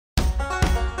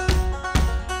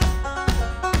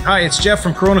Hi, it's Jeff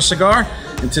from Corona Cigar,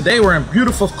 and today we're in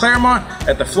beautiful Claremont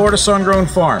at the Florida Sun-Grown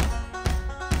Farm.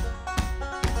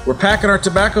 We're packing our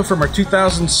tobacco from our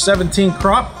 2017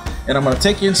 crop, and I'm going to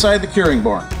take you inside the curing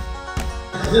barn.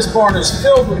 This barn is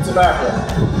filled with tobacco.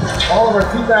 All of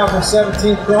our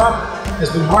 2017 crop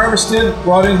has been harvested,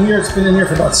 brought in here. It's been in here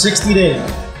for about 60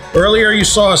 days. Earlier you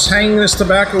saw us hanging this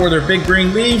tobacco with their big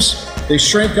green leaves. They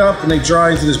shrink up and they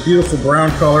dry into this beautiful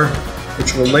brown color,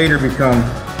 which will later become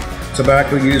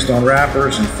tobacco used on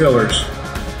wrappers and fillers.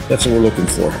 That's what we're looking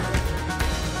for.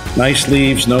 Nice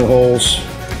leaves, no holes,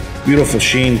 beautiful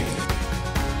sheen.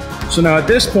 So now at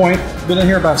this point, we've been in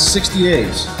here about 60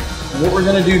 days. And what we're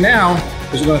gonna do now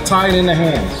is we're gonna tie it in the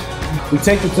hands. We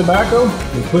take the tobacco,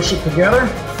 we push it together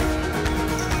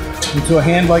into a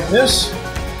hand like this.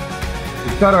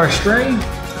 We cut our string,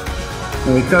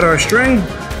 and we cut our string,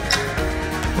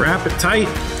 wrap it tight,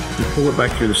 and pull it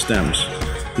back through the stems.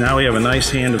 Now we have a nice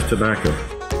hand of tobacco.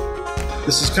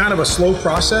 This is kind of a slow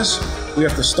process. We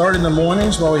have to start in the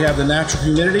mornings while we have the natural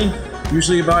humidity.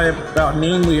 Usually by about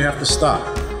noon we have to stop.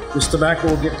 This tobacco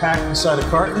will get packed inside a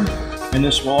carton, and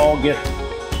this will all get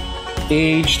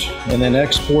aged and then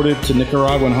exported to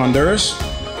Nicaragua and Honduras,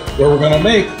 where we're going to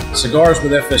make cigars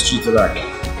with FSG tobacco.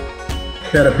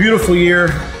 Had a beautiful year.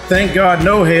 Thank God,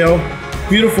 no hail.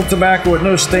 Beautiful tobacco with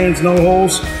no stains, no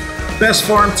holes. Best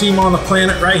farm team on the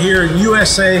planet right here in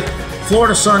USA.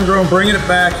 Florida Sun-Grown, bringing it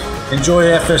back. Enjoy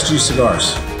FSG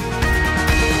cigars.